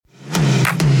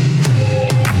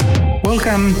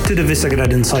Welcome to the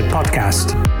Visegrad Insight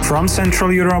podcast from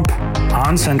Central Europe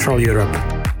on Central Europe.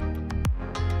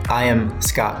 I am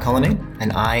Scott Cullinan,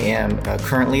 and I am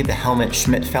currently the Helmut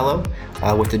Schmidt Fellow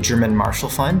with the German Marshall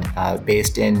Fund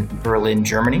based in Berlin,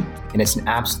 Germany. And it's an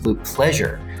absolute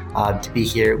pleasure to be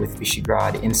here with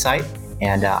Visegrad Insight.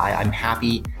 And I'm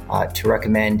happy to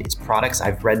recommend its products.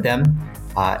 I've read them,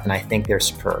 and I think they're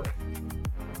superb.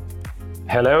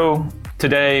 Hello.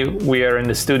 Today we are in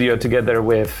the studio together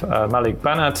with Malik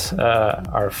Banat,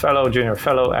 our junior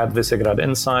fellow at Visegrad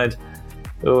Insight,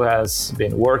 who has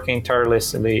been working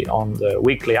tirelessly on the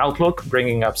weekly outlook,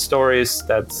 bringing up stories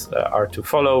that are to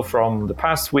follow from the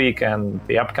past week and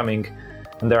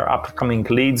their upcoming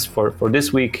leads for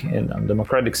this week in a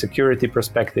democratic security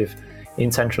perspective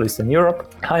in Central Eastern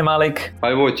Europe. Hi, Malik.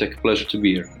 Hi, Wojciech. Pleasure to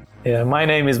be here. Yeah, my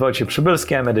name is Wojciech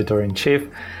Przybylski. I'm editor-in-chief,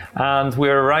 and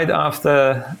we're right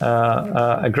after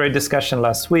a great discussion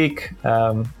last week,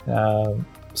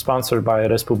 sponsored by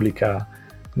Respublika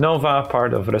Nova,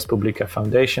 part of Respublika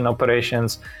Foundation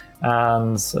operations,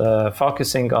 and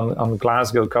focusing on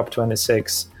Glasgow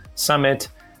COP26 summit.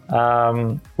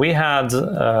 We had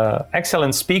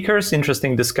excellent speakers,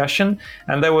 interesting discussion,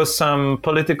 and there was some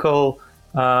political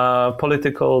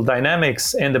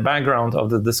dynamics in the background of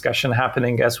the discussion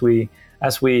happening as we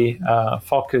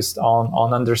focused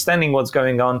on understanding what's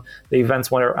going on. The events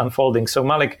were unfolding. So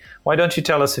Malik, why don't you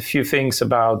tell us a few things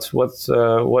about what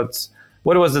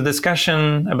was the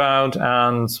discussion about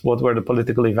and what were the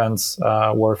political events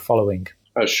were following?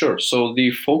 Sure. So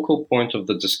the focal point of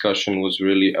the discussion was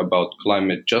really about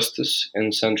climate justice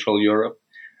in Central Europe.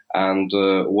 And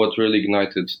what really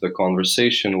ignited the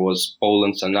conversation was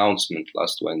Poland's announcement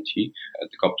last Wednesday at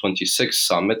the COP26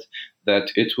 summit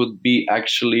that it would be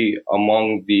actually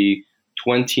among the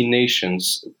 20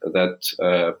 nations that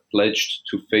pledged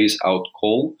to phase out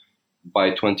coal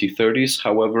by 2030s.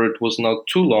 However, it was not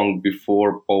too long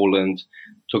before Poland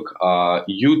took a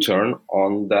U-turn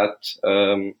on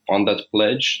that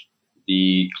pledge.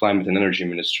 The climate and energy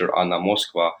minister, Anna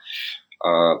Moskva,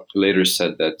 later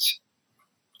said that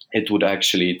it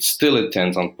still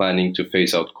intends on planning to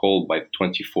phase out coal by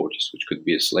 2040s, which could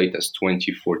be as late as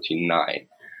 2049.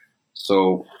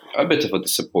 So a bit of a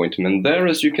disappointment there,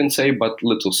 as you can say, but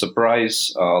little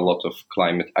surprise. A lot of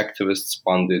climate activists,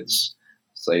 pundits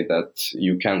say that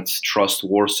you can't trust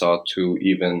Warsaw to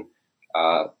even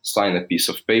sign a piece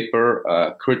of paper,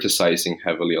 criticizing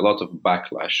heavily a lot of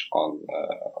backlash on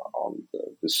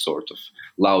this sort of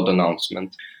loud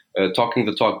announcement. Talking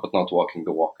the talk but not walking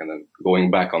the walk, and then going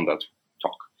back on that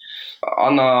talk.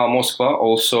 Anna Moskva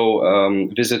also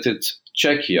visited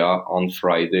Czechia on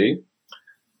Friday.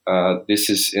 This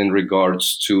is in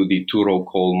regards to the Turów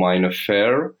coal mine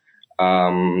affair,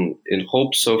 in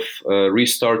hopes of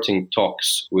restarting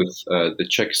talks with the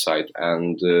Czech side.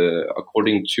 And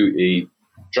according to a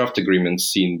draft agreement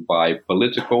seen by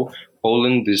Politico,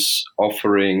 Poland is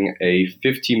offering a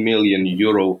 50 million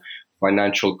euro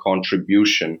financial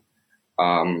contribution,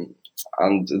 and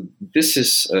this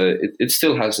is it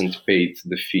still hasn't paid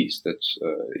the fees that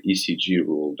ECJ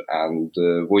ruled. And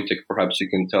Wojciech, perhaps you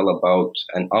can tell about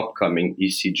an upcoming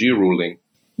ECJ ruling.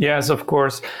 Yes, of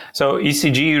course. So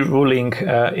ECJ ruling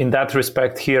in that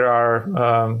respect here are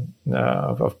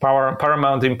of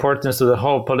paramount importance to the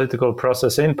whole political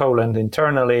process in Poland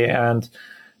internally and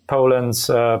Poland's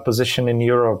position in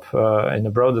Europe in a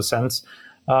broader sense.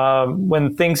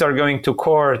 When things are going to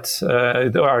court,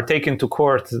 are taken to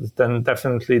court, then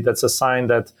definitely that's a sign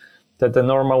that the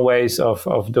normal ways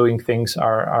of doing things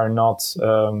are not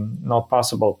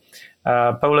possible.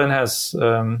 Poland is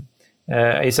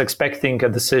expecting a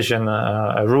decision,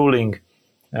 a ruling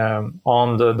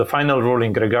on the final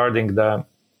ruling regarding the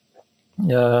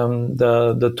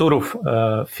Turów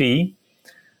fee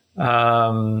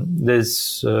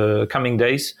this coming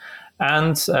days.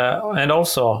 And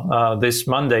also this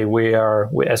Monday,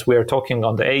 as we are talking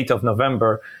on the 8th of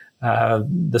November,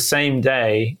 the same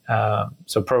day,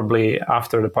 so probably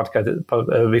after the podcast,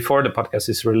 before the podcast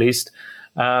is released,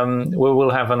 we will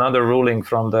have another ruling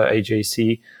from the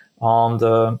AJC on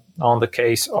the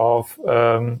case of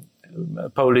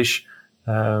Polish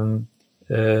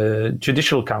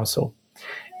Judicial Council.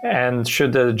 And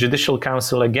should the Judicial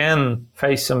Council again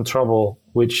face some trouble,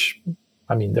 which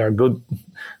there are good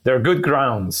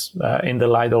grounds in the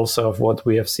light also of what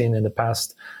we have seen in the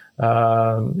past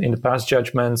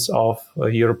judgments of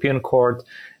European Court,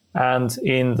 and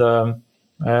in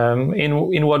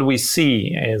what we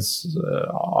see is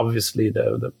obviously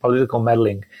the political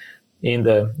meddling in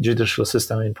the judicial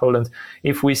system in Poland.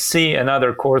 If we see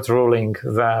another court ruling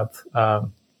that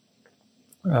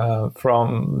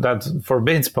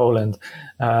forbids Poland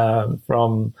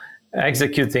from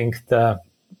executing the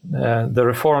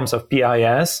reforms of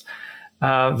PIS,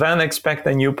 then expect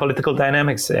a new political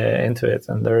dynamics into it,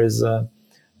 and there is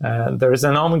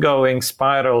an ongoing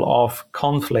spiral of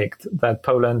conflict that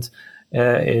Poland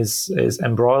is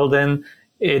embroiled in.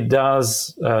 It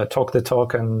does talk the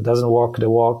talk and doesn't walk the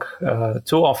walk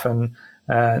too often,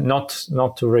 not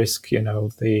to risk,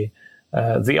 the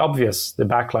obvious, the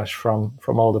backlash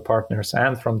from all the partners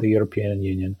and from the European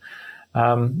Union.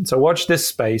 So watch this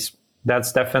space.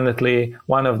 That's definitely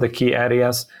one of the key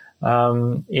areas.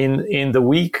 In the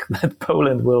week that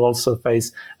Poland will also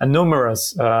face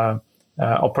numerous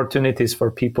opportunities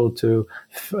for people to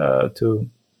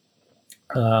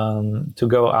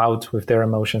go out with their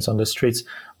emotions on the streets.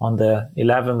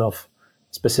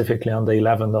 Specifically on the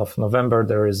 11th of November,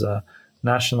 there is a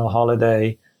national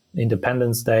holiday,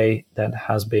 Independence Day, that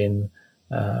has been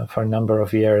for a number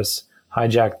of years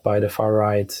hijacked by the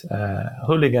far-right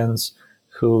hooligans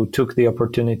who took the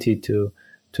opportunity to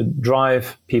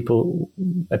drive people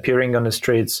appearing on the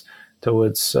streets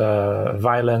towards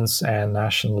violence and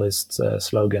nationalist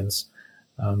slogans,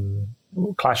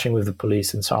 clashing with the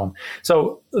police and so on.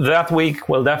 So that week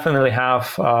will definitely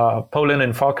have Poland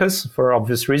in focus for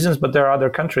obvious reasons, but there are other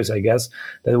countries, I guess,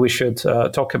 that we should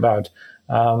talk about.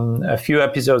 Two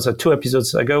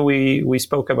episodes ago, we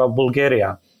spoke about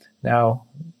Bulgaria. Now,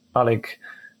 Malik,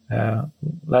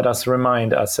 let us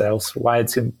remind ourselves why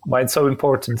it's so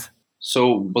important.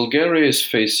 So Bulgaria is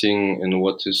facing in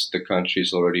what is the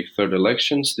country's already third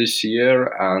elections this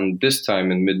year, and this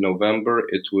time in mid-November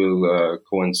it will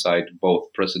coincide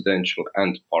both presidential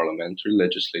and parliamentary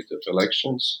legislative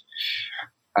elections.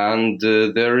 And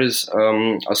there is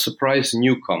a surprise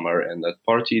newcomer in that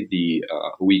party, the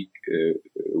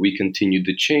We Continue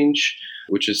the Change,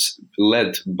 which is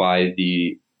led by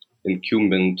the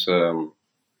incumbent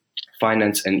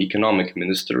finance and economic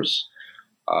ministers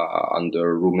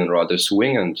under Rumen Radev's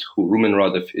wing, and Rumen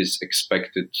Radev is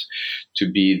expected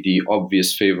to be the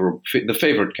obvious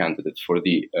favored candidate for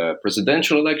the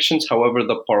presidential elections. However,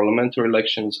 the parliamentary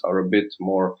elections are a bit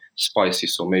more spicy,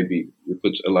 so maybe you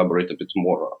could elaborate a bit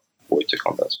more, Wojciech,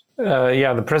 on that.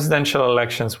 The presidential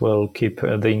elections will keep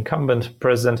the incumbent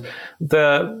president.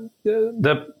 The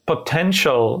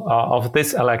potential of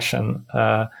this election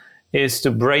is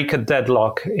to break a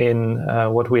deadlock in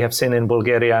what we have seen in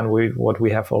Bulgaria and what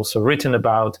we have also written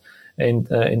about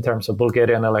in terms of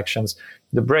Bulgarian elections,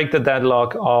 to break the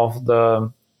deadlock of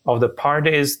the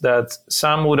parties that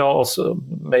some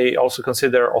may also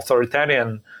consider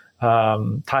authoritarian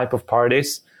type of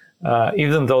parties,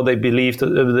 even though they believe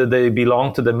that they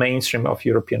belong to the mainstream of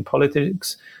European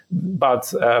politics,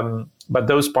 but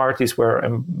those parties were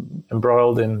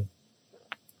embroiled in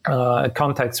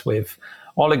contacts with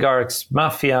oligarchs,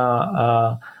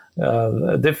 mafia,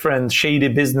 different shady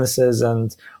businesses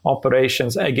and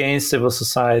operations against civil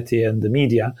society and the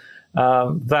media.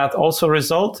 That also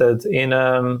resulted in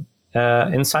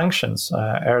sanctions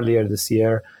earlier this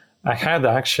year, ahead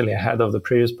of the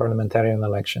previous parliamentarian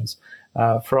elections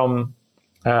from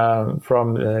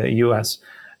US.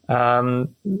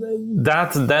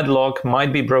 That deadlock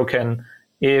might be broken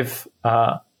if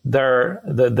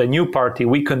the new party,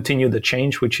 We Continue the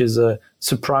Change, which is a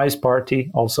surprise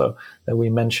party also that we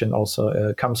mentioned,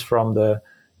 also comes from the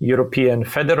European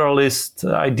federalist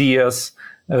ideas.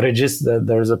 There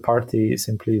is a party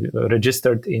simply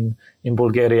registered in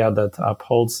Bulgaria that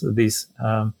upholds this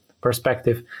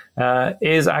perspective,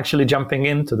 is actually jumping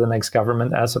into the next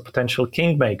government as a potential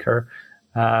kingmaker,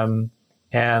 and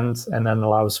then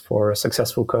allows for a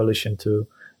successful coalition to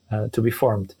be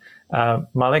formed.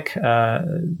 Malik,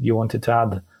 you wanted to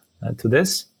add to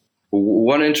this?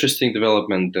 One interesting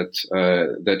development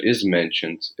that is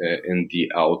mentioned in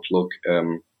the outlook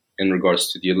in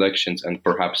regards to the elections, and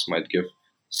perhaps might give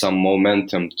some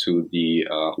momentum to the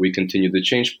We Continue the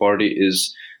Change party,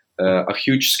 is a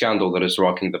huge scandal that is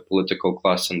rocking the political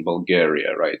class in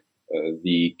Bulgaria, right?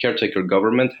 The caretaker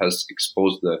government has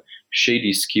exposed the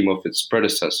shady scheme of its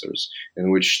predecessors,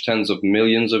 in which tens of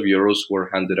millions of euros were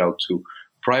handed out to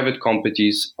private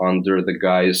companies under the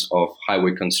guise of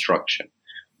highway construction.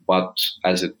 But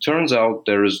as it turns out,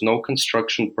 there is no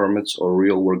construction permits or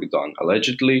real work done,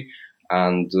 allegedly,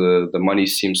 and the money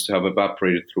seems to have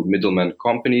evaporated through middlemen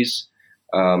companies.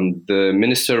 The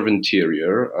Minister of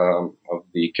Interior of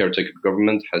the caretaker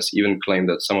government has even claimed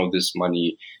that some of this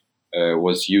money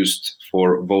was used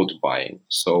for vote buying.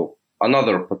 So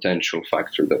another potential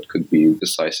factor that could be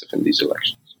decisive in these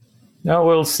elections. Now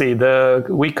we'll see.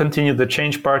 We Continue the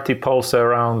Change party polls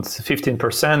around 15%,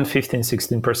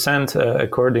 16%,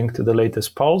 according to the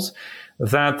latest polls.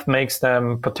 that makes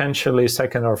them potentially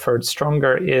second or third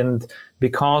stronger. And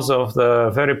because of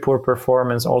the very poor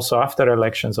performance also after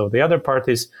elections of the other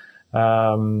parties,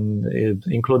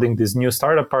 including these new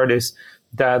startup parties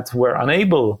that were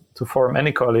unable to form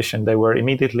any coalition, they were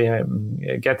immediately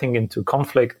getting into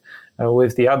conflict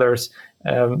with the others.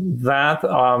 That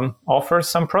offers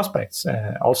some prospects,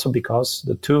 also because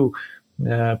the two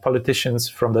politicians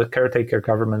from the caretaker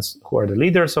governments who are the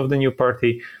leaders of the new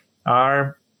party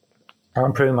are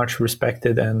pretty much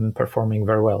respected and performing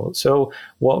very well. So,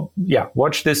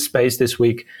 watch this space this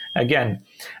week again.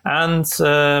 And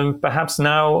perhaps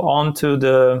now onto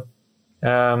the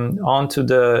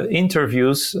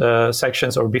interviews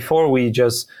sections, or before we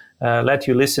just let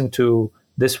you listen to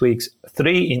this week's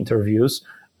 3 interviews.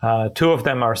 2 of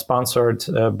them are sponsored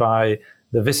by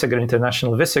the Visegrad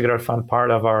International Visegrad Fund,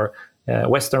 part of our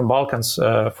Western Balkans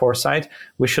foresight.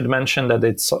 We should mention that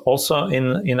it's also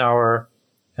in our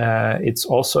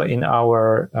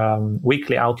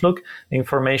weekly outlook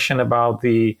information about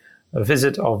the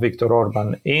visit of Viktor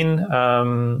Orban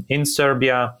in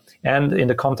Serbia. And in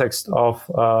the context of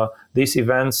these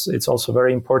events, it's also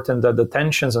very important that the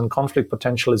tensions and conflict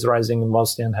potential is rising in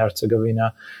Bosnia and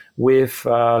Herzegovina, with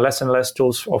less and less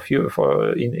tools of the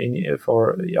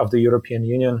European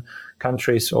Union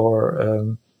countries,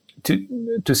 or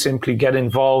to simply get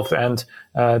involved and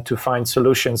to find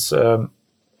solutions to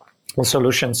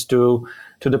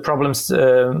the problems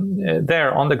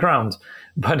there on the ground.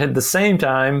 But at the same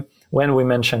time, when we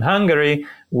mention Hungary,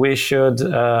 we should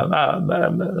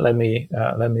let me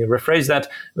rephrase that.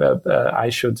 I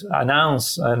should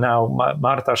announce now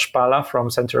Marta Špala from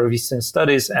Center of Eastern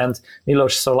Studies and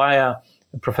Miloš Solaja,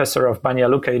 professor of Banja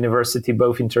Luka University,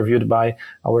 both interviewed by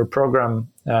our program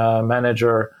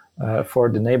manager for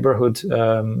the neighborhood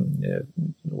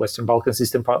Western Balkan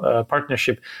System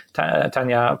Partnership,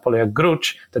 Tatiana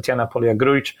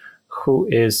Polia-Gruj, who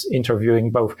is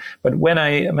interviewing both. But when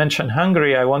I mentioned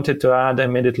Hungary, I wanted to add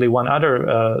immediately one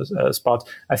other spot.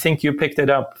 I think you picked it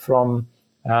up from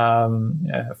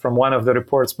one of the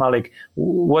reports, Malik.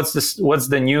 What's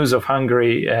the news of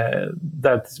Hungary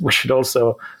that we should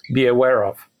also be aware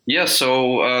of? Yeah,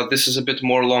 so this is a bit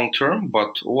more long-term,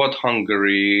 but what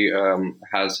Hungary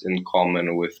has in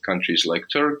common with countries like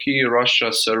Turkey,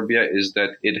 Russia, Serbia is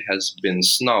that it has been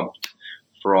snubbed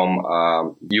from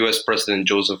U.S. President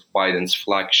Joseph Biden's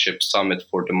flagship Summit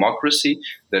for Democracy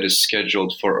that is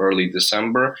scheduled for early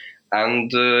December.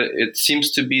 And it seems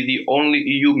to be the only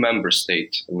EU member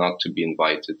state not to be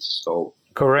invited. So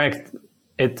correct.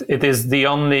 It is the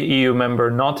only EU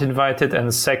member not invited,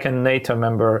 and second NATO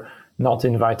member not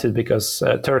invited, because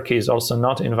Turkey is also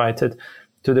not invited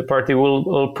to the party.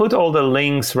 We'll put all the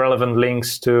links, relevant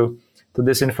links to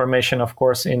this information, of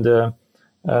course, in the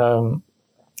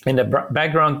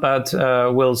background, but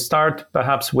we'll start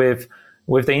perhaps with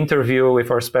the interview with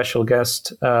our special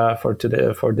guest for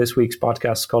this week's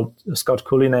podcast, called Scott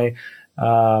Cooley,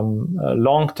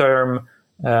 long-term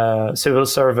civil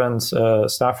servant,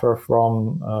 staffer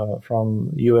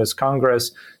from U.S.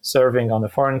 Congress, serving on the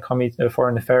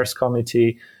Foreign Affairs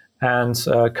Committee, and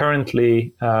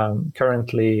currently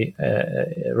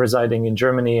residing in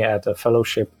Germany at a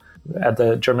fellowship at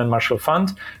the German Marshall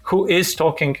Fund, who is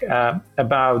talking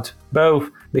about both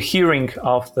the hearing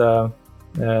of the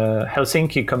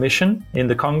Helsinki Commission in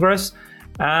the Congress,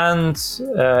 and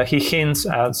he hints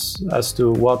as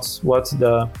to what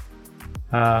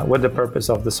the purpose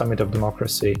of the Summit of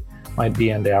Democracy might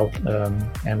be, and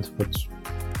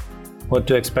what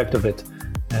to expect of it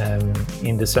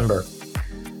in December.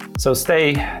 So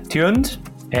stay tuned,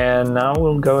 and now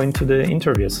we'll go into the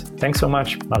interviews. Thanks so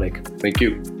much, Malik. Thank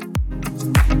you.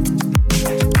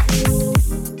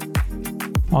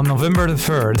 On November the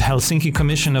 3rd, Helsinki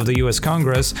Commission of the US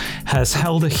Congress has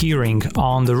held a hearing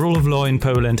on the rule of law in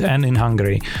Poland and in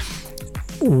Hungary.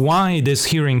 Why this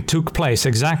hearing took place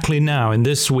exactly now in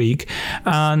this week,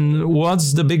 and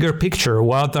what's the bigger picture?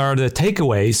 What are the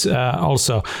takeaways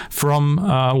also from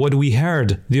what we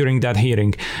heard during that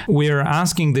hearing? We're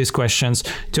asking these questions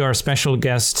to our special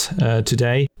guest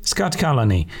today, Scott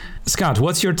Cooley. Scott,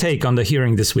 what's your take on the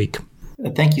hearing this week?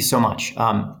 Thank you so much.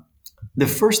 The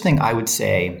first thing I would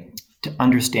say to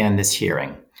understand this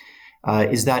hearing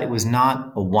is that it was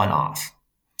not a one-off,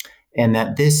 and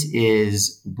that this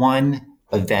is one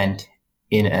event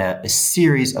in a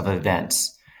series of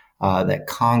events that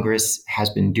Congress has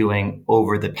been doing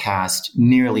over the past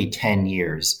nearly 10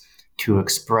 years to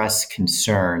express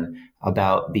concern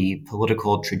about the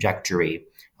political trajectory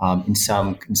in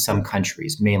some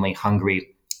countries, mainly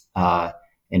Hungary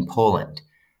and Poland.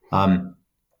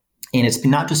 And it's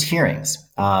been not just hearings,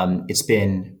 it's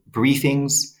been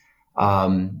briefings,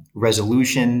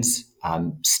 resolutions,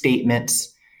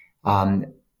 statements.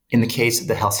 In the case of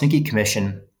the Helsinki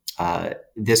Commission,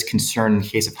 this concern in the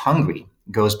case of Hungary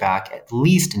goes back at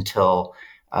least until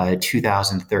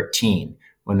 2013,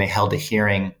 when they held a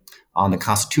hearing on the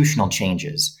constitutional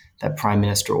changes that Prime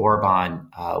Minister Orban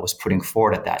was putting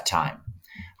forward at that time.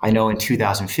 I know in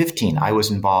 2015, I was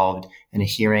involved in a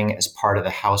hearing as part of the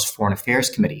House Foreign Affairs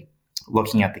Committee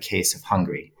looking at the case of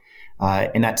Hungary.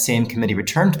 And that same committee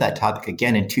returned to that topic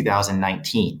again in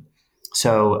 2019.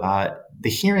 So the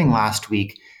hearing last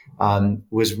week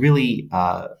was really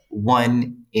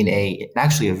one in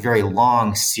actually a very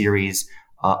long series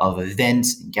of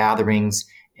events and gatherings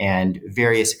and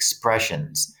various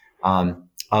expressions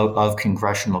of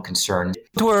congressional concern.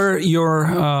 What were your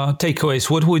takeaways?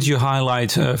 What would you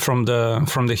highlight from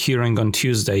the hearing on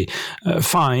Tuesday?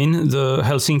 Fine, the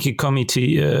Helsinki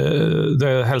Committee,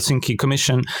 the Helsinki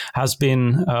Commission has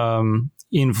been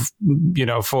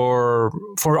for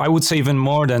I would say even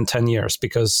more than 10 years,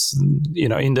 because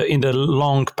in the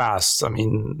long past, I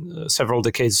mean several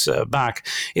decades back,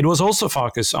 it was also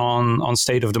focused on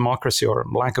state of democracy or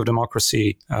lack of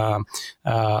democracy,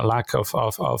 lack of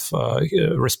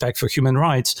respect for human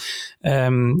rights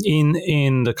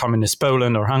in the communist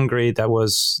Poland or Hungary. That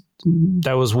was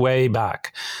way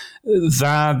back.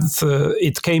 That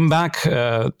it came back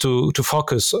to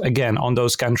focus again on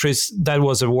those countries. That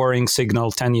was a worrying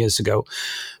signal 10 years ago.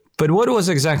 But what was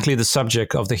exactly the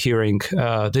subject of the hearing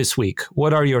this week?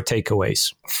 What are your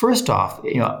takeaways? First off,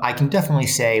 I can definitely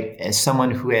say, as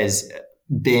someone who has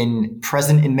been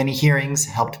present in many hearings,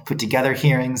 helped put together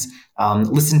hearings,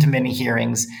 listened to many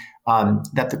hearings,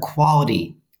 that the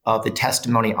quality of the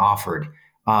testimony offered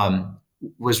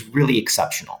was really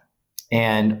exceptional.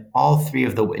 And all three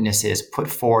of the witnesses put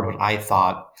forward what I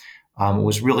thought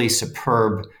was really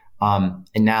superb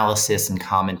analysis and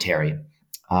commentary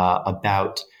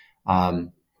about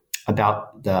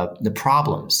the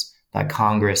problems that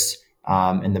Congress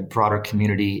and the broader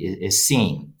community is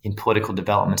seeing in political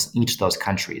developments in each of those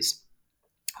countries.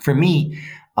 For me,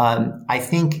 I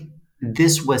think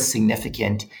this was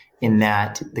significant in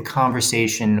that the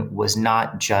conversation was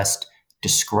not just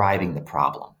describing the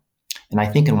problem. And I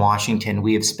think in Washington,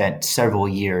 we have spent several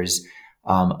years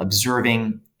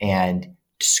observing and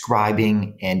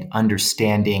describing and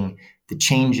understanding the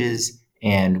changes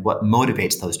and what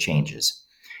motivates those changes.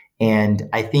 And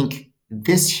I think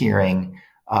this hearing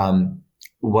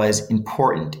was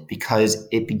important because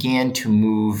it began to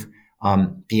move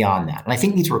beyond that. And I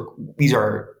think these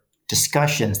are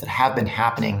discussions that have been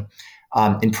happening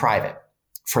in private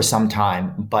for some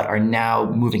time, but are now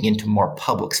moving into more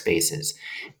public spaces.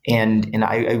 And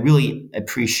I really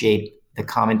appreciate the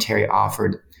commentary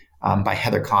offered by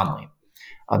Heather Connolly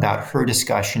about her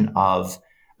discussion of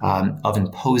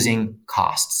imposing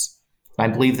costs. I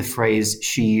believe the phrase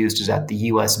she used is that the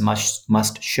U.S.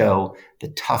 must show the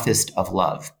toughest of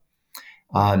love.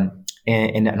 And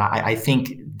I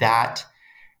think that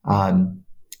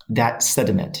that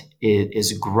sentiment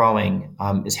is growing,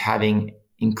 is having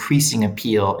increasing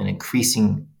appeal and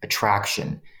increasing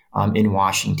attraction in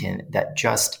Washington, that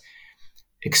just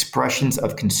expressions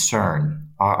of concern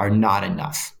are not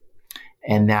enough.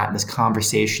 And that this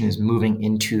conversation is moving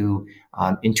into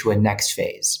a next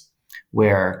phase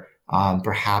where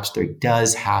perhaps there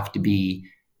does have to be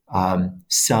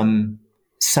some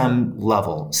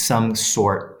level, some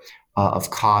sort of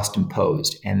cost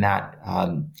imposed, and that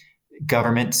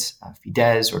governments,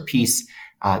 Fidesz or PiS,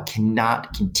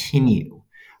 cannot continue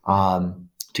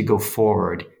to go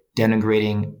forward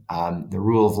denigrating the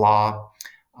rule of law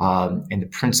and the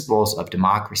principles of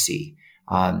democracy.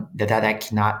 That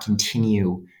cannot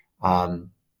continue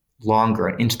longer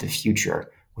and into the future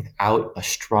without a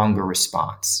stronger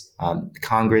response.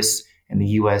 Congress and the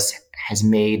U.S. has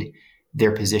made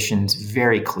their positions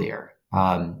very clear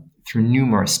through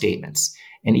numerous statements.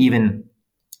 And even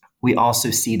we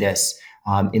also see this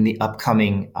in the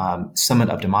upcoming Summit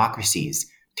of Democracies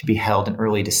to be held in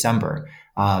early December,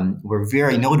 where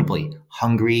very notably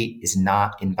Hungary is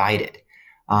not invited.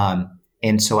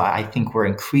 And so I think we're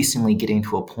increasingly getting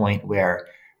to a point where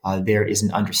there is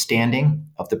an understanding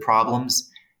of the problems,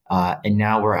 and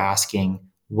now we're asking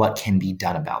what can be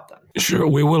done about them. Sure,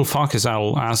 we will focus.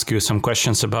 I'll ask you some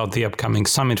questions about the upcoming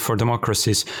Summit for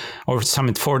Democracies, or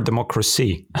Summit for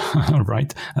Democracy,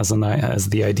 right, as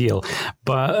the ideal.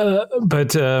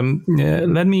 But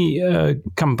let me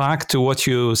come back to what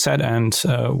you said and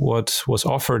what was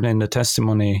offered in the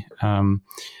testimony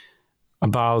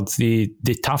about the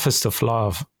toughest of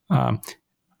love.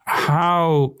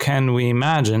 how can we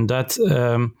imagine that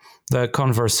the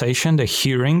conversation, the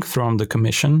hearing from the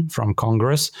Commission, from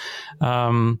Congress,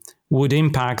 would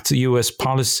impact U.S.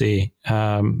 policy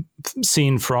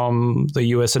seen from the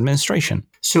U.S. administration?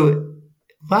 So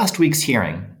last week's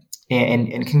hearing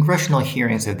and congressional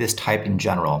hearings of this type in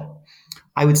general,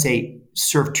 I would say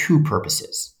serve two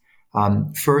purposes.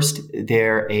 First,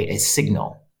 they're a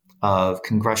signal of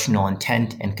congressional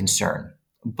intent and concern,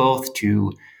 both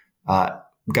to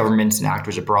governments and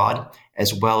actors abroad,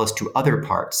 as well as to other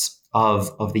parts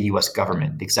of the U.S.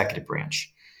 government, the executive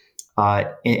branch.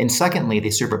 And secondly,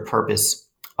 they serve a purpose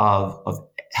of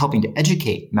helping to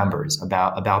educate members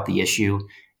about the issue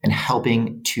and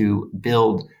helping to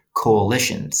build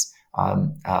coalitions,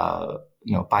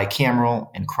 bicameral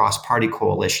and cross-party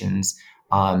coalitions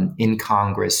in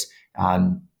Congress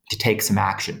to take some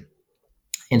action.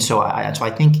 And so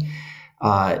I think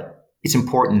it's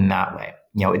important in that way.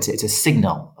 It's a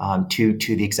signal to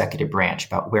the executive branch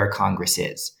about where Congress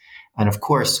is. And of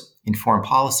course, in foreign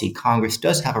policy, Congress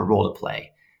does have a role to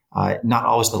play, not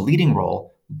always the leading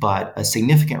role, but a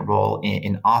significant role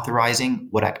in authorizing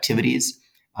what activities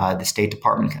the State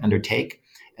Department can undertake,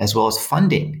 as well as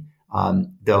funding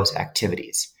those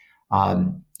activities.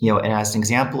 And as an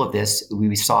example of this,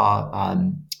 we saw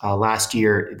last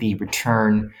year the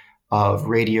return of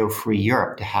Radio Free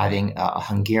Europe to having a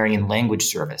Hungarian language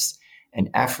service, an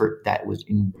effort that was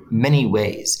in many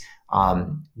ways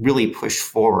really pushed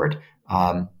forward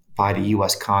by the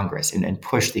U.S. Congress and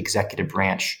pushed the executive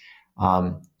branch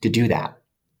to do that.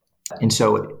 And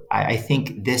so I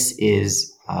think this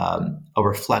is a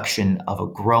reflection of a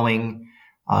growing,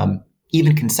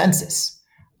 even consensus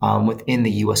within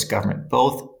the U.S. government,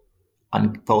 both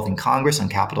in Congress on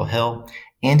Capitol Hill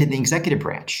and in the executive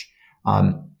branch.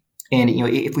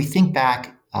 If we think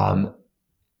back,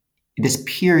 this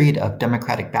period of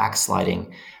democratic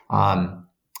backsliding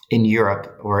in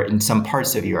Europe or in some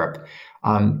parts of Europe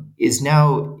is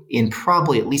now in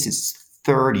probably at least its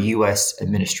third U.S.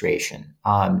 administration.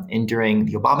 And during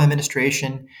the Obama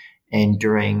administration and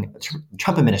during the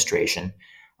Trump administration,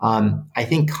 I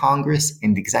think Congress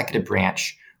and the executive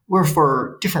branch were,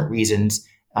 for different reasons,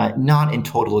 not in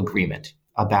total agreement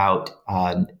about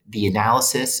the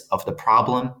analysis of the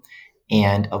problem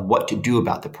and of what to do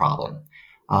about the problem.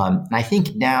 And I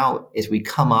think now, as we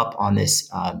come up on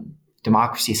this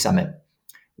democracy summit,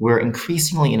 we're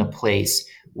increasingly in a place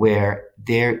where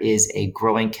there is a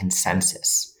growing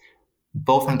consensus,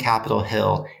 both on Capitol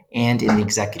Hill and in the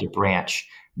executive branch,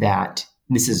 that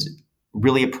this is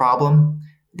really a problem.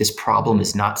 This problem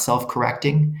is not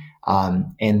self-correcting,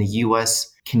 and the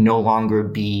U.S. can no longer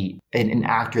be an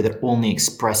actor that only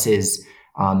expresses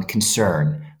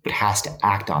concern, but has to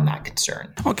act on that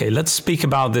concern. Okay, let's speak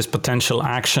about this potential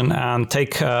action and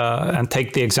take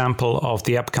the example of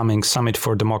the upcoming Summit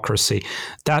for Democracy.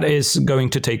 That is going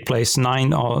to take place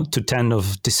 9 to 10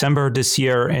 of December this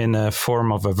year in a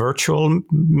form of a virtual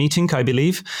meeting, I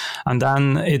believe. And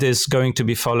then it is going to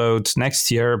be followed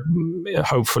next year,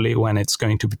 hopefully when it's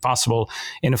going to be possible,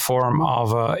 in a form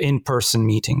of an in-person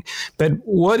meeting. But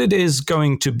what it is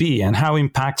going to be and how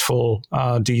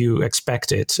impactful do you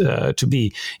expect it to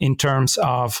be in terms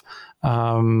of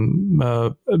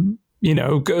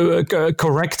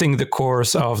correcting the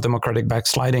course of democratic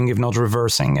backsliding, if not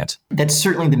reversing it? That's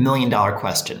certainly the million-dollar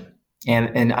question,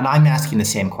 and I'm asking the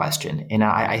same question. And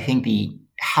I think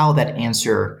how that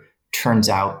answer turns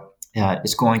out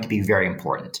is going to be very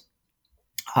important.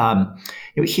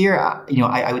 Here,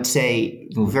 I would say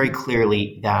very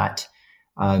clearly that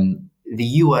the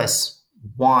U.S.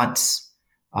 wants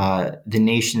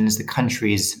the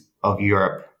countries of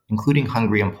Europe, including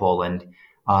Hungary and Poland,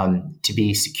 to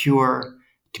be secure,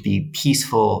 to be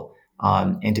peaceful,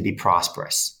 and to be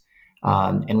prosperous.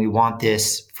 And we want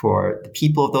this for the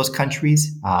people of those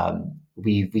countries.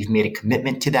 We've made a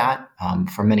commitment to that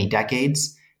for many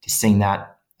decades, to seeing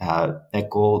that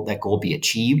goal be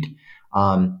achieved.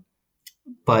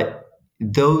 But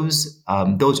those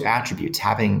attributes,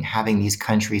 having these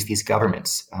countries, these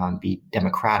governments be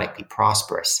democratic, be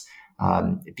prosperous,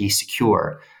 be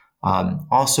secure,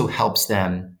 also helps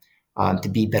them to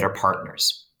be better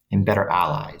partners and better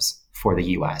allies for the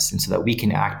U.S. And so that we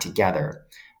can act together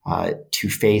to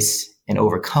face and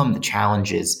overcome the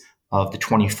challenges of the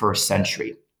 21st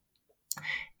century.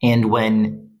 And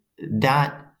when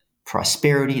that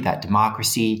prosperity, that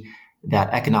democracy,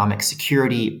 that economic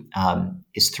security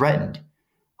is threatened,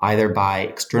 either by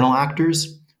external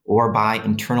actors or by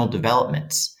internal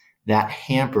developments, that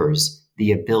hampers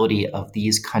the ability of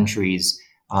these countries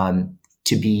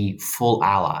to be full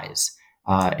allies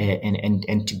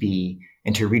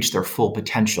and to reach their full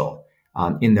potential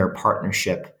in their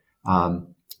partnership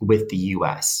with the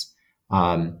U.S.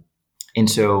 And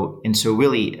so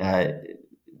really,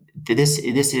 this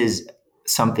is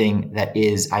something that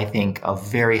is, I think, of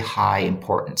very high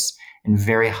importance and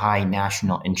very high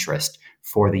national interest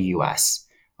for the U.S.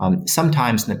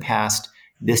 Sometimes in the past,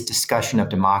 this discussion of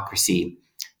democracy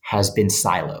has been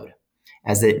siloed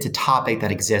as it's a topic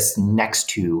that exists next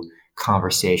to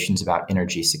conversations about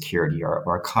energy security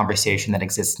or a conversation that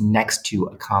exists next to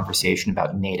a conversation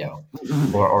about NATO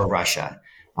or Russia.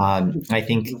 I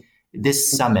think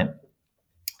this summit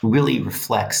really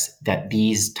reflects that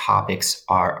these topics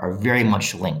are very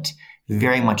much linked,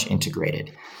 very much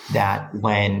integrated, that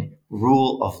when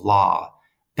rule of law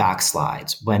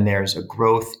backslides, when there's a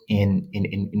growth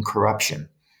in corruption,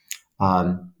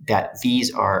 that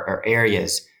these are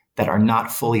areas that are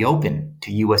not fully open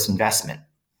to U.S. investment,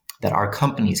 that our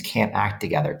companies can't act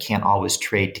together, can't always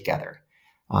trade together,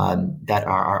 that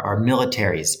our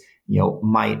militaries,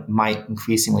 might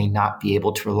increasingly not be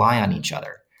able to rely on each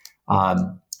other.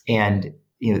 And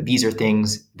these are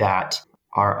things that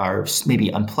are maybe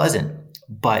unpleasant,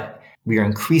 but we are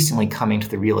increasingly coming to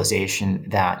the realization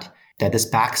that this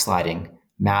backsliding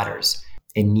matters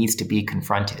and needs to be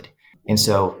confronted. And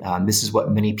so this is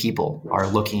what many people are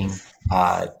looking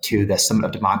to the Summit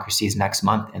of Democracies next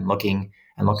month and looking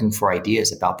for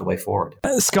ideas about the way forward.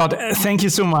 Scott, thank you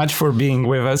so much for being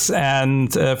with us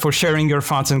and for sharing your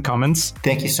thoughts and comments.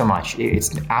 Thank you so much. It's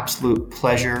an absolute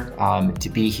pleasure to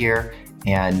be here,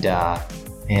 and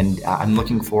I'm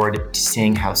looking forward to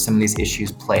seeing how some of these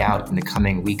issues play out in the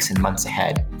coming weeks and months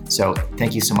ahead. So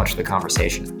thank you so much for the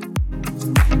conversation.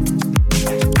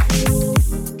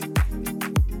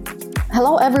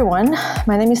 Hello, everyone.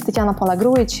 My name is Tatiana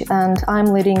Palagruic, and I'm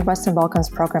leading Western Balkans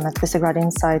program at Visegrad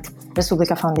Insight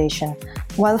Respublika Foundation.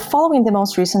 While following the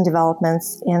most recent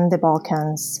developments in the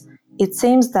Balkans, it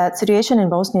seems that situation in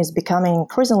Bosnia is becoming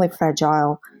increasingly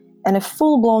fragile, and a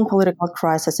full-blown political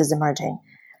crisis is emerging,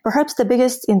 perhaps the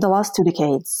biggest in the last 2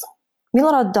 decades.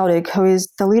 Milorad Dodik, who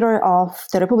is the leader of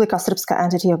the Republika Srpska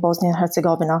entity of Bosnia and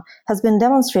Herzegovina, has been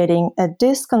demonstrating a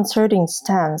disconcerting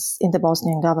stance in the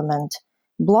Bosnian government,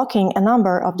 blocking a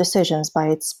number of decisions by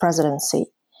its presidency.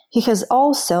 He has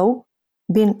also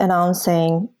been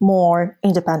announcing more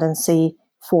independency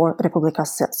for Republika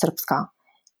Srpska.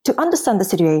 To understand the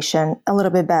situation a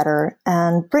little bit better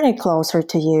and bring it closer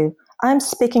to you, I'm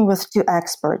speaking with 2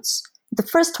 experts. The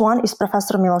first one is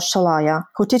Professor Miloš Šolaja,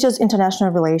 who teaches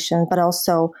international relations but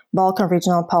also Balkan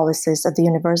regional policies at the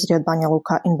University of Banja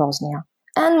Luka in Bosnia.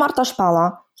 And Marta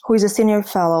Špala, who is a senior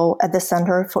fellow at the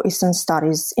Center for Eastern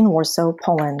Studies in Warsaw,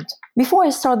 Poland. Before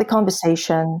I start the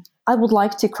conversation, I would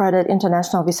like to credit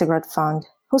International Visegrad Fund,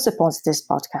 who supports this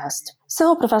podcast.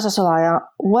 So, Professor Šolaja,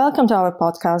 welcome to our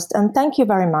podcast, and thank you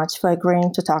very much for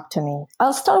agreeing to talk to me.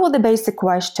 I'll start with the basic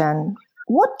question.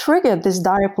 What triggered this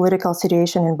dire political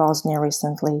situation in Bosnia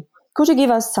recently? Could you give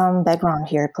us some background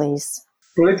here, please?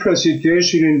 Political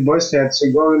situation in Bosnia and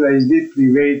Herzegovina is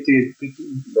deeply weighted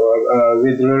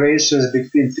with relations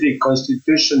between 3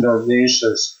 constitutional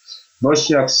nations,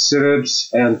 Bosniak, Serbs,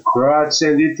 and Croats,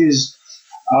 and it is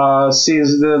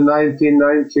since the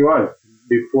 1991,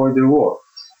 before the war.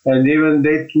 And even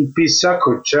Dayton Peace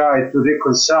Accord tried to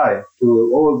reconcile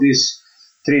to all these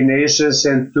 3 nations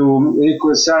and to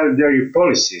reconcile their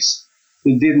policies.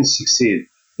 It didn't succeed.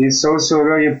 It's also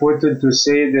very important to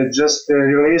say that just the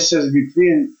relations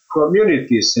between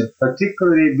communities and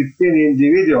particularly between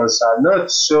individuals are not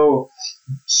so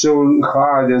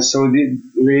hard and so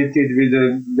weighted with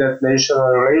that national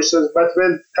relations. But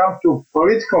when it comes to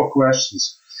political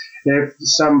questions, if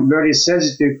some very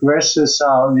sensitive questions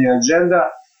are on the agenda,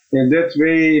 and that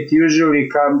way it usually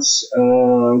comes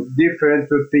different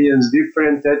opinions,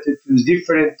 different attitudes,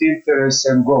 different interests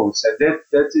and goals. And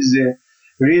that is the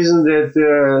reason that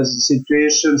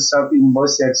situations in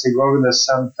Bosnia and Herzegovina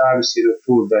sometimes in a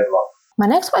full deadlock. My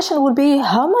next question would be,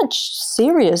 how much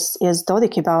serious is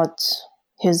Dodik about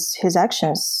his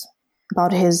actions,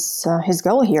 about his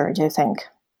goal here, do you think?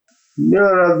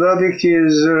 Milorad Dodik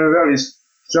is a very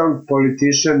strong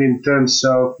politician in terms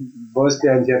of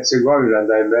Bosnia and Herzegovina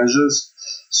dimensions.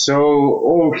 So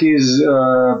all his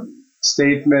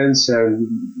statements and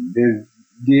the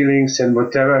dealings and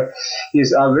whatever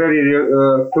are very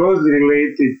closely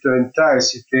related to the entire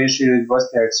situation in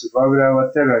Bosnia and Herzegovina,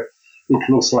 whatever it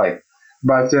looks like.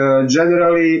 But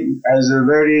generally, as a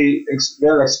very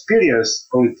well-experienced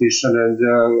politician and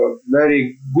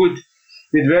very good,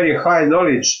 with very high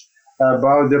knowledge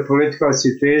about the political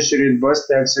situation in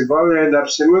Bosnia and Herzegovina, and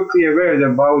absolutely aware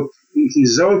about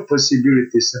his own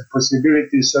possibilities and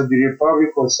possibilities of the Republic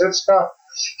of Srpska,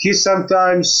 he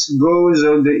sometimes goes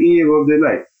on the eve of the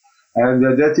night. And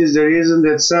that is the reason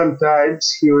that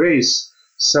sometimes he raised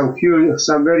some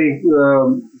very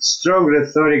strong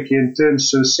rhetoric in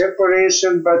terms of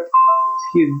separation, but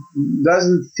he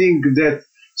doesn't think that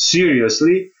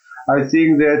seriously. I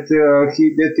think that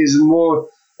that is more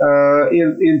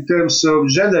in terms of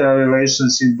general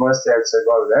relations in Bosnia and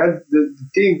Herzegovina. And the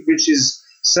thing which is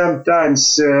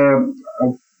sometimes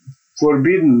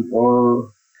forbidden,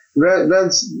 or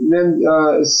when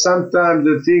sometimes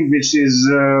the thing which is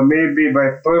maybe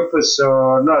by purpose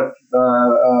or not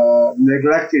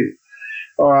neglected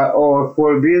or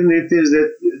forbidden, it is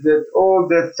that all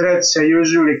the threats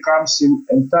usually comes in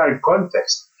entire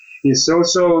context. It's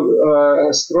also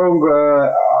a strong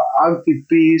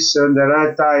anti-peace and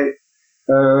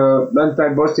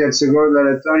anti-Bosnia and Herzegovina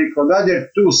rhetoric on the other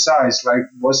two sides, like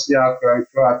Bosniak and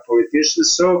Croat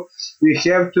politicians. So we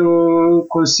have to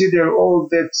consider all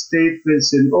that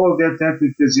statements and all that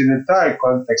attitudes in the entire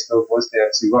context of Bosnia and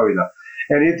Herzegovina.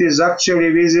 And it is actually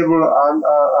visible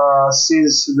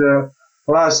since the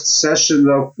last session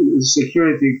of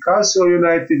Security Council of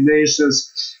United Nations,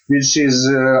 which is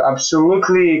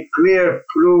absolutely clear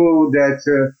proof that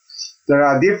there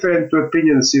are different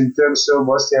opinions in terms of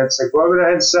Bosnia and Herzegovina,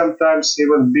 and sometimes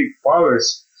even big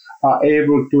powers are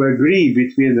able to agree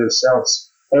between themselves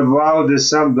about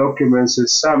some documents and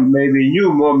some maybe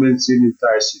new moments in the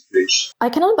entire situation. I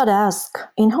cannot but ask,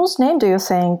 in whose name do you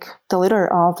think the leader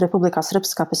of Republika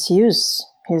Srpska pursues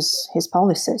his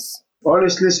policies?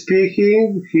 Honestly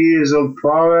speaking, he is on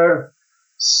power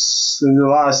in the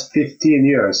last 15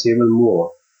 years, even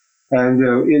more, and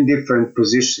in different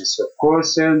positions, of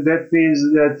course, and that means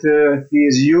that he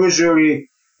is usually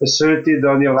asserted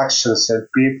on elections, and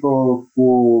people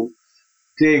who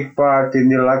take part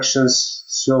in elections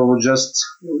so just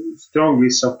strongly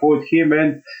support him,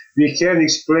 and we can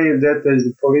explain that as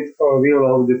the political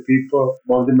will of the people,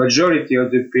 of the majority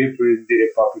of the people in the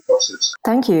Republic of Srpska.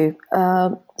 Thank you.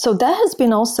 So there has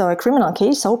been also a criminal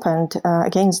case opened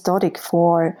against Dodik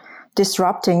for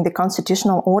disrupting the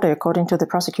constitutional order, according to the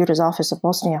prosecutor's office of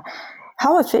Bosnia.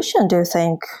 How efficient do you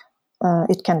think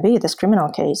it can be, this criminal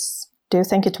case? Do you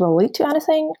think it will lead to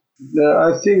anything?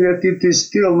 I think that it is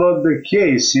still not the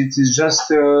case. It is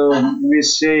just, we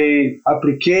say,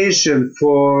 application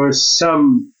for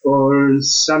some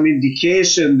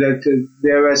indication that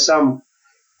there were some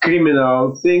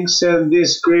criminal things, and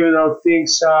these criminal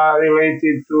things are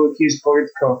related to his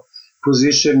political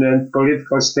position and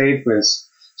political statements.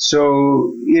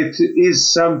 So it is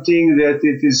something that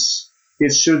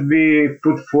it should be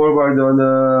put forward on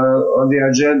the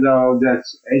agenda of that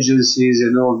agencies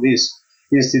and all these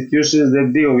institutions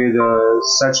that deal with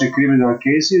such a criminal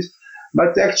cases.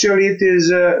 But actually, it is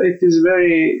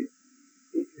very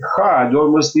hard,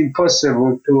 almost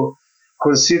impossible to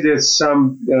consider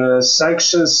some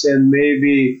sanctions and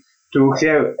maybe to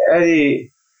have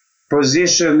any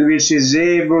position which is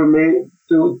able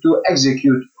to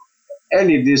execute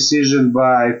any decision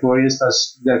by, for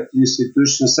instance, that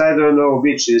institutions. I don't know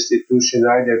which institution,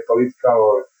 either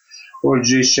political or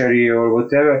judiciary or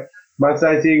whatever, but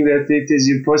I think that it is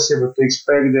impossible to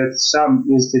expect that some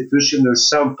institution or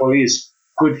some police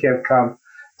could have come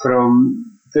from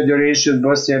Federation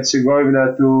Bosnia and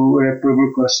Herzegovina to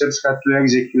Republika Srpska to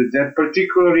execute that,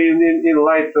 particularly in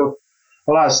light of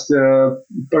last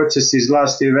processes,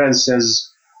 last events, as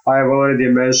I have already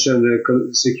mentioned, the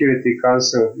Security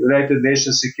Council, United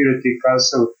Nations Security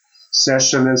Council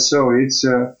session, and so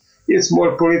it's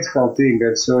more political thing,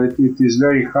 and so it is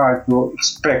very hard to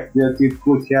expect that it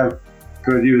could have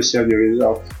produced any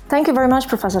result. Thank you very much,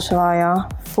 Professor Šelaja,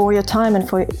 for your time and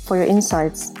for your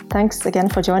insights. Thanks again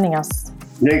for joining us.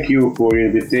 Thank you for your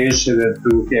invitation and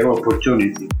to have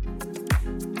opportunity.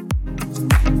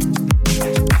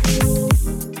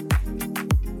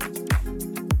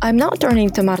 I'm now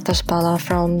turning to Marta Špala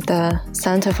from the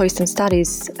Center for Eastern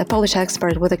Studies, a Polish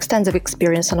expert with extensive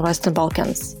experience on the Western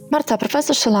Balkans. Marta,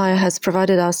 Professor Šelaja has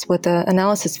provided us with an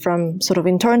analysis from sort of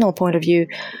internal point of view,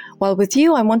 while with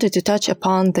you I wanted to touch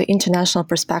upon the international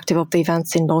perspective of the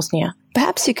events in Bosnia.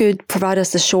 Perhaps you could provide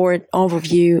us a short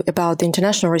overview about the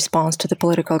international response to the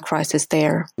political crisis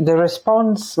there. The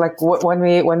response, like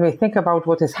when we think about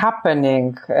what is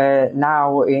happening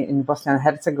now in Bosnia and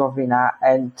Herzegovina,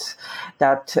 and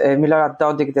that Milorad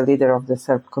Dodik, the leader of the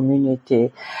Serb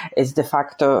community, is de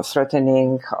facto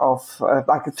threatening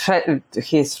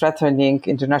he is threatening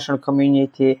international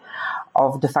community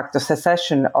of de facto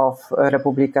secession of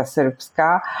Republika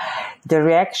Srpska. The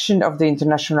reaction of the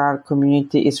international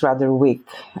community is rather weak.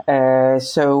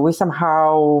 So we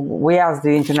as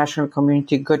the international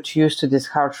community got used to this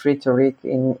harsh rhetoric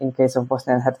in case of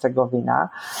Bosnia and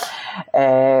Herzegovina.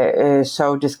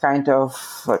 So this kind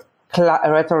of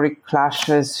rhetoric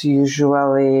clashes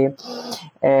usually.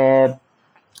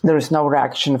 There is no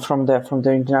reaction from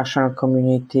the international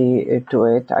community to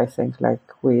it. I think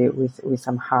we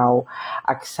somehow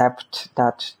accept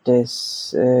that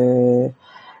these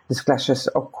clashes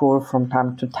occur from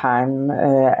time to time,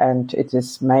 and it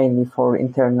is mainly for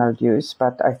internal use.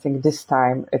 But I think this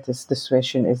time the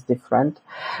situation is different.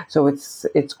 So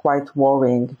it's quite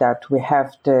worrying that we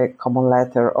have the common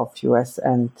letter of US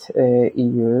and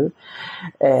EU,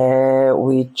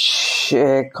 which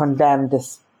condemn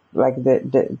this.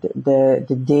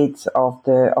 The deeds of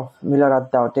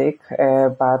Milorad Dodik,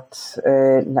 but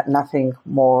nothing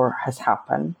more has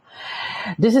happened.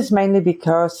 This is mainly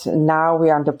because now we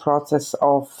are in the process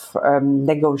of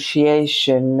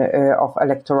negotiation of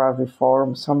electoral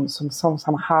reform.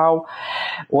 Somehow,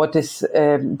 what is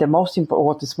most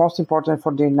important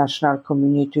for the international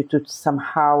community to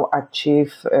somehow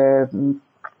achieve.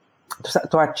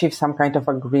 To achieve some kind of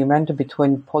agreement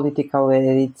between political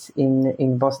elites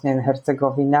in Bosnia and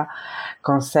Herzegovina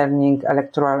concerning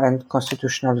electoral and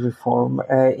constitutional reform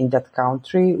in that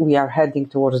country. We are heading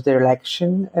towards the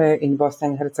election in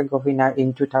Bosnia and Herzegovina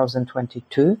in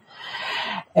 2022.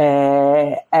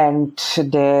 And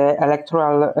the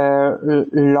electoral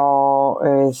law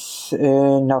is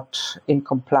not in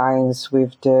compliance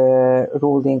with the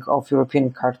ruling of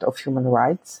European Court of Human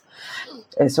Rights.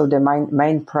 So the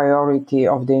main priority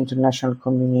of the international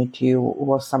community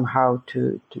was somehow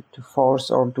to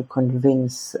force or to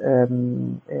convince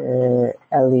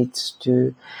elites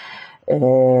to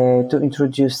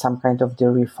introduce some kind of the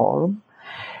reform.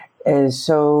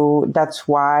 So that's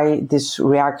why this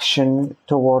reaction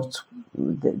towards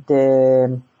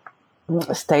the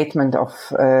statement of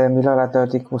Milorad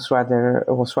Dodik was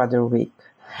rather weak.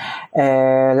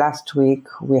 Last week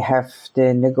we have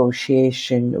the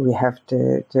negotiation. We have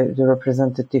the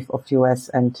representative of US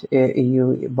and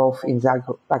EU both in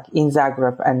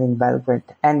Zagreb and in Belgrade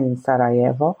and in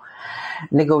Sarajevo,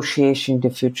 negotiating the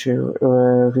future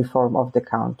reform of the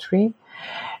country.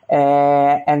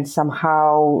 And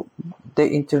somehow the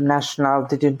international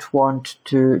didn't want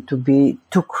to be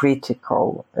too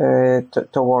critical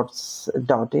towards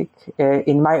Dodik.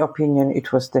 In my opinion,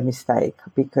 it was the mistake,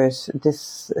 because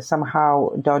this somehow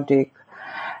Dodik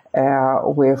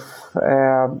with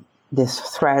these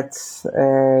threats,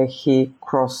 he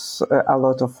crossed a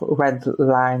lot of red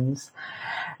lines,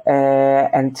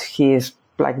 and he is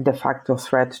de facto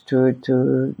threat to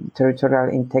territorial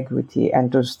integrity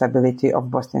and to stability of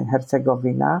Bosnia and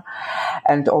Herzegovina.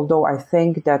 And although I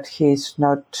think that he is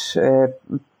not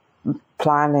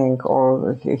planning,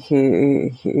 or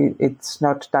it's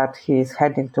not that he is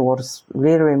heading towards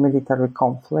really military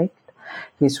conflict,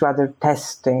 he's rather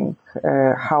testing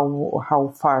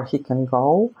how far he can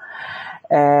go.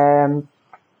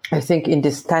 I think in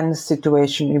this tense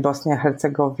situation in Bosnia and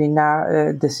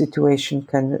Herzegovina, the situation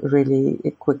can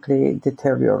really quickly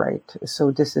deteriorate.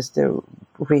 So this is the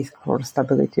risk for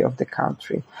stability of the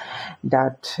country,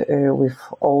 that with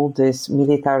all this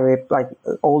military,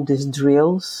 all these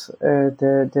drills,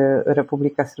 the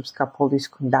Republika Srpska police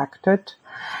conducted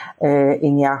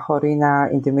in Jahorina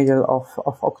in the middle of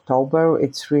October,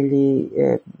 it's really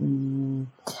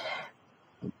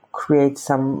creates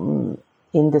some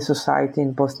in the society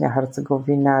in Bosnia and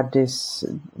Herzegovina,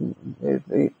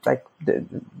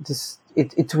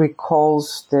 it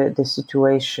recalls the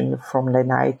situation from the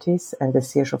 90s and the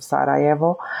siege of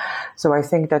Sarajevo. So I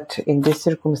think that in these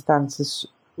circumstances,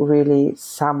 really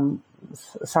some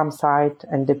side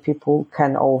and the people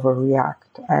can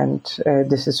overreact, and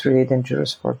this is really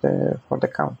dangerous for the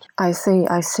country. I see.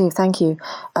 Thank you.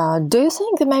 Do you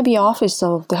think that maybe Office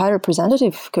of the High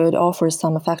Representative could offer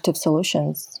some effective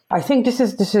solutions? I think this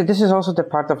is also the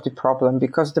part of the problem,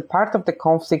 because the part of the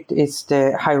conflict is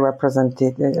the High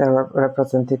Representative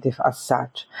as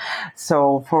such.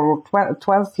 So for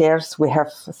 12 years we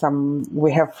have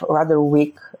rather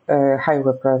weak High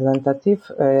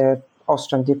Representative.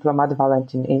 Austrian diplomat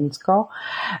Valentin Inzko,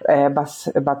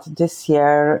 but this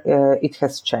year it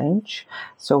has changed.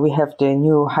 So we have the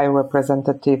new High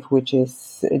Representative, which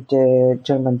is the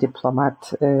German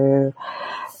diplomat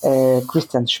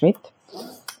Christian Schmidt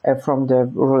from the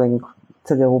ruling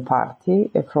CDU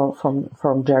party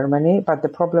from Germany. But the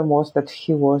problem was that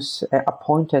he was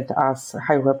appointed as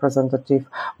High Representative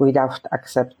without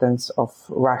acceptance of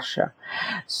Russia.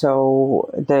 So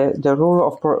the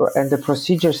rule and the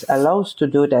procedures allows to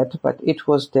do that, but it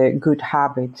was the good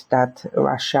habit that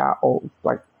Russia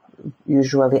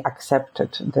usually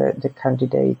accepted the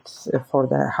candidates for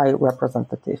the High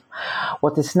Representative.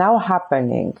 What is now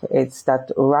happening is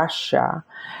that Russia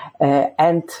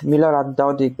and Milorad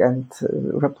Dodik and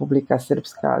Republika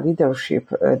Srpska leadership,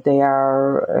 they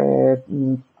are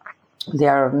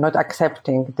not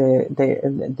accepting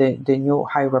the new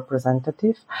High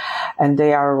Representative, and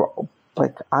they are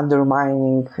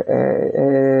undermining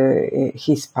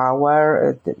his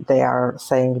power. They are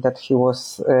saying that he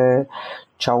was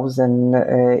chosen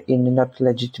in a not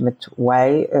legitimate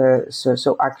way.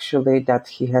 So actually that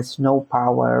he has no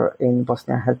power in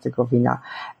Bosnia and Herzegovina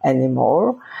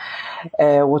anymore.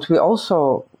 What we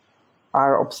also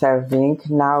are observing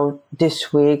now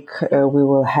this week, we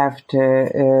will have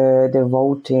the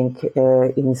voting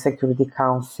in Security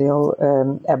Council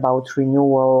about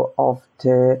renewal of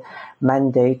the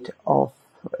mandate of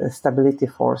stability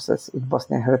forces in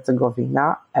Bosnia and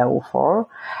Herzegovina, EUFOR,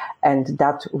 and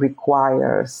that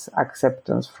requires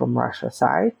acceptance from Russia's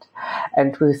side.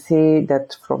 And we see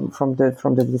that from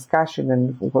the discussion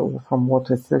and from what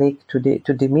is leaked to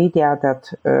the media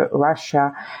that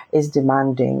Russia is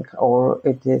demanding, or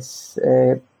it's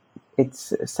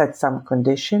set some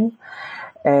condition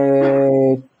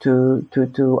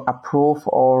to approve,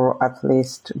 or at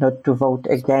least not to vote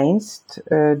against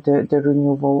the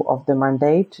renewal of the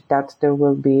mandate, that there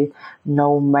will be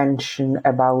no mention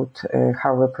about High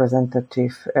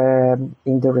Representative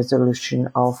in the resolution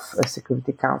of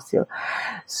Security Council.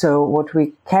 So what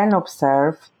we can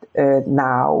observe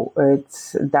now,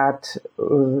 it's that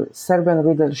Serbian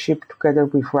leadership together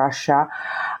with Russia,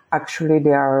 actually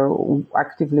they are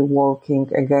actively working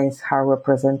against High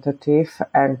Representative,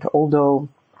 and although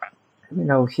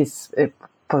his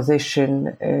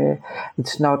position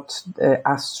it's not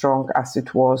as strong as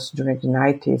it was during the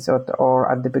 90s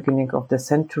or at the beginning of the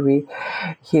century,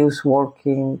 he is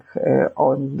working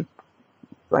on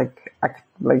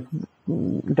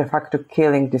de facto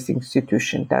killing this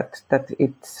institution, that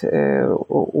it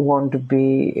won't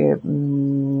be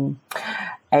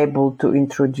able to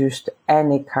introduce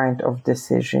any kind of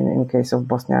decision in case of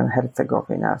Bosnia and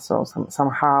Herzegovina. So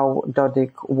somehow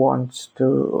Dodik wants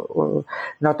to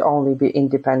not only be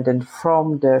independent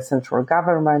from the central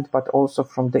government, but also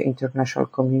from the international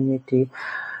community,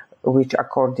 which,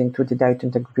 according to the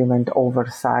Dayton Agreement,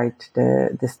 oversight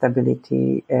the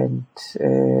stability and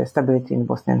stability in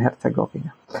Bosnia and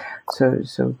Herzegovina.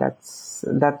 So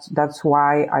that's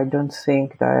why I don't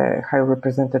think the High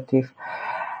Representative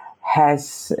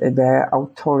has the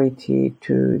authority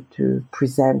to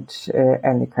present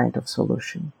any kind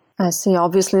um I see.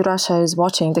 Obviously, Russia is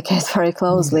watching the case very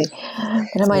closely.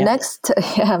 And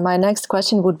my next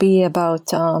question would be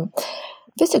about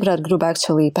Visegrad Group.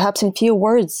 Actually, perhaps in few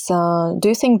words, do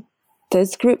you think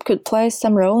this group could play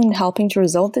some role in helping to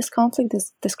resolve this conflict,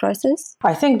 this crisis?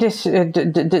 I think this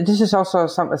is also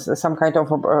some kind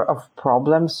of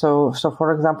problem. So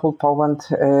for example, Poland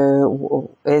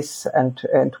is and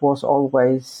was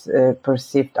always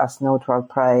perceived as neutral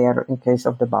player in case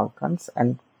of the Balkans,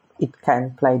 and it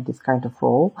can play this kind of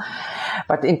role.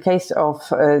 But in case of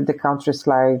the countries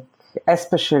like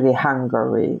especially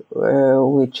Hungary,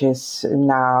 which is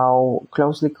now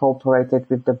closely cooperated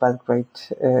with the Belgrade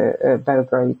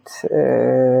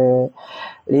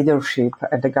leadership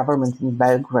and the government in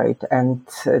Belgrade, and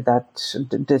that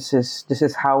this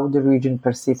is how the region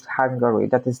perceives Hungary.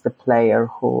 That is the player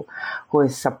who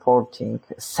is supporting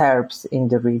Serbs in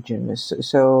the region.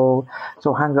 So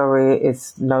Hungary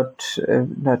is not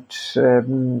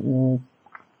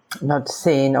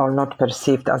seen or not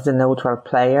perceived as the neutral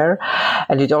player,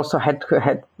 and it also had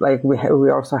we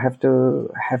also have to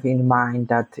have in mind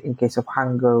that in case of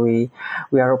Hungary,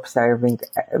 we are observing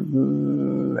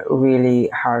really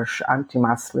harsh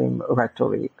anti-Muslim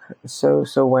rhetoric. So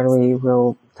when we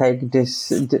will take these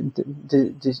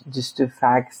two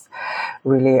facts,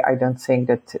 really, I don't think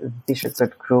that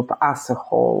Visegrad Group as a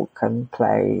whole can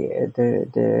play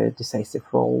the decisive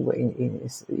role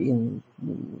in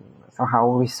somehow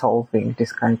resolving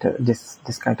this kind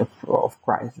of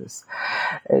crisis,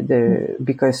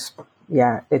 because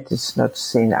it is not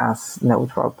seen as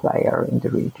neutral player in the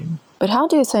region. But how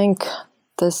do you think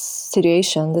this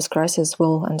situation, this crisis,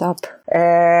 will end up?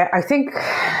 I think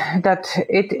that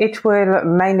it will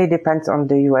mainly depend on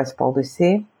the U.S.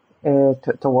 policy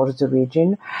towards the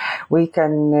region. We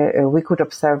could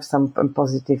observe some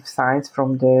positive signs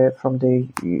from the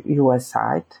U.S.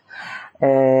 side.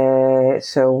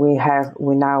 So we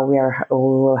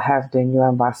will have the new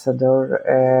ambassador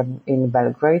in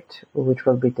Belgrade, which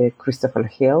will be the Christopher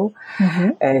Hill.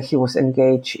 He was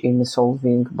engaged in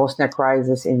solving Bosnia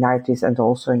crisis in 90s and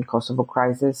also in Kosovo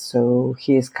crisis. So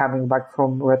he is coming back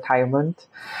from retirement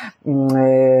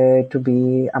to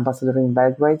be ambassador in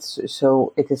Belgrade.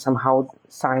 So it is somehow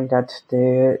sign that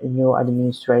the new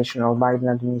administration or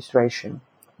Biden administration,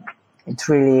 it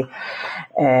really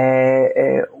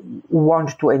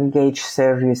want to engage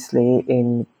seriously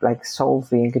in like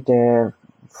solving the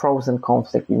frozen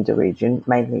conflict in the region,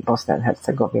 mainly Bosnia and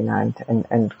Herzegovina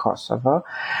and Kosovo.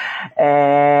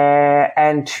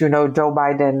 And Joe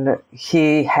Biden,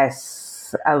 he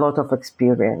has a lot of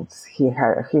experience. He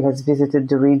has visited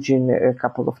the region a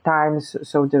couple of times,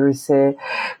 so there is a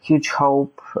huge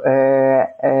hope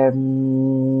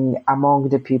among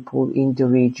the people in the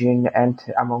region and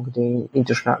among the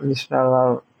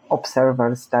international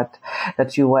observers that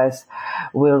US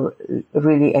will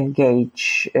really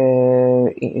engage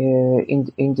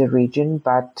in the region,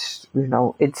 but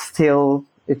it's still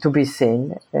to be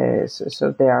seen.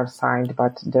 So they are signed,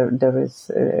 but there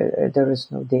is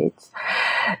no dates.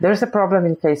 There is a problem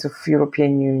in case of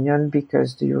European Union,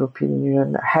 because the European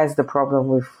Union has the problem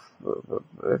with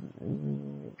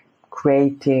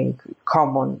creating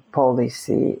common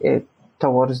policy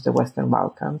towards the Western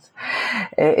Balkans.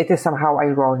 It is somehow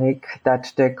ironic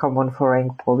that the common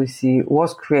foreign policy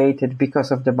was created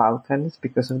because of the Balkans,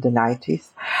 because of the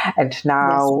 90s, and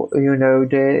now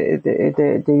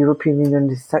the European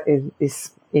Union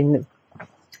is in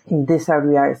this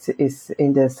area is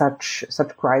in the such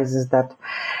crisis that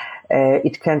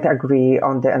it can't agree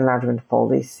on the enlargement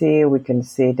policy. We can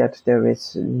see that there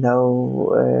is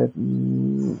no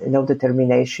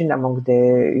determination among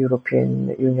the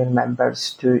European Union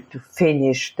members to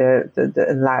finish the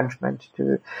enlargement,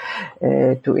 to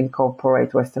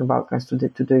incorporate Western Balkans to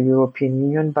the European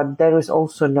Union. But there is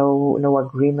also no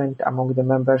agreement among the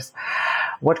members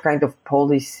what kind of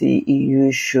policy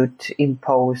EU should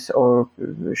impose or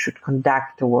should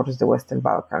conduct towards the Western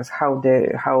Balkans, how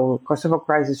Kosovo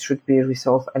crisis should be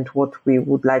resolved, and what we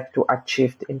would like to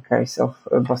achieve in case of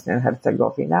Bosnia and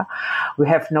Herzegovina. We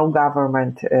have no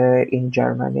government in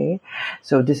Germany,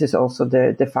 so this is also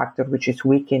the factor which is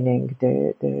weakening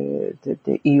the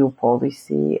EU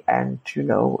policy, and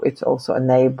it also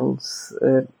enables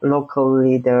local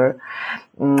leader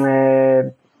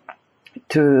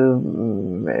to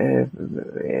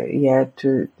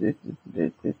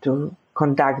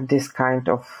conduct this kind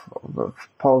of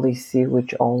policy,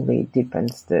 which only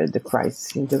deepens the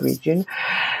crisis in the region.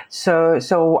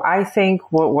 So I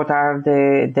think what are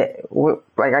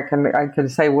I can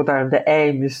say what are the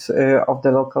aims of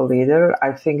the local leader.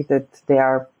 I think that they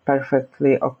are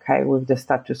perfectly okay with the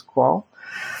status quo.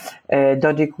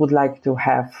 Dodik would like to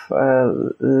have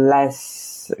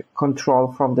less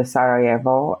control from the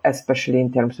Sarajevo, especially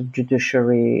in terms of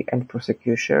judiciary and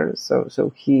prosecution.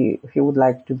 So he would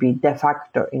like to be de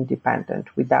facto independent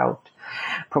without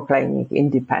proclaiming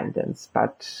independence.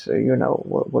 But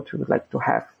what we would like to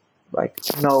have, like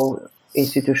no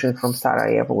institution from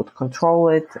Sarajevo would control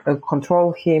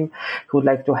him. He would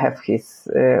like to have his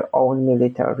own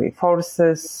military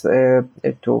forces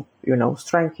to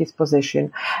strengthen his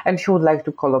position, and he would like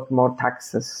to collect more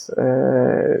taxes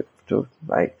to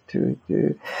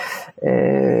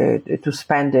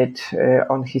spend it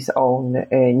on his own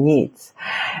needs.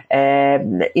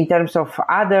 In terms of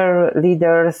other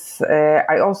leaders,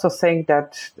 I also think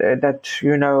that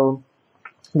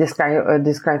this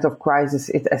kind of crisis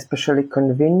is especially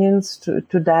convenient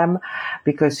to them,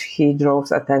 because he draws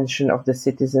attention of the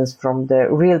citizens from the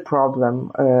real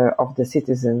problem of the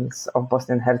citizens of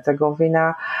Bosnia and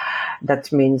Herzegovina.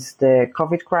 That means the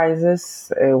COVID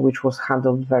crisis, which was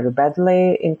handled very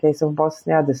badly in case of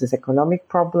Bosnia. This is economic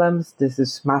problems. This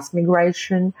is mass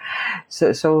migration.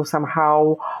 So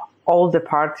somehow all the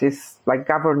parties, like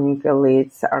governing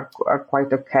elites, are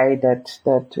quite okay that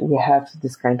we have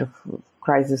this kind of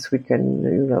crisis. We can,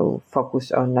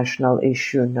 focus on national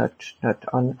issue, not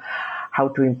on how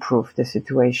to improve the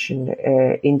situation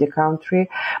in the country.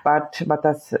 But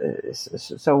that's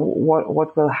so.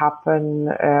 What will happen?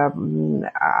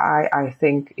 I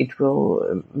think it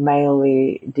will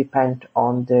mainly depend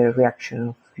on the reaction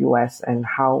of US and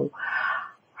how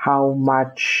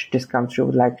much this country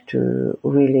would like to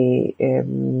really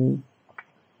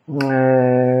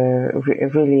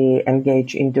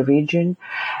engage in the region,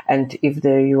 and if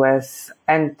the US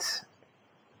and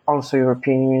also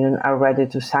European Union are ready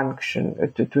to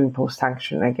impose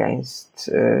sanction against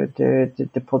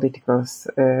the political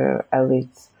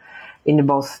elites in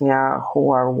Bosnia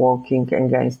who are working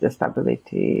against the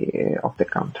stability of the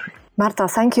country. Marta,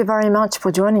 thank you very much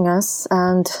for joining us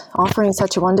and offering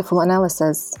such a wonderful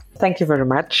analysis. Thank you very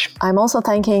much. I'm also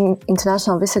thanking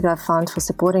International Visegrad Fund for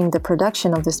supporting the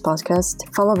production of this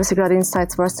podcast. Follow Visegrad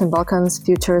Insights Western Balkans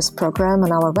Futures program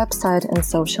on our website and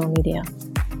social media.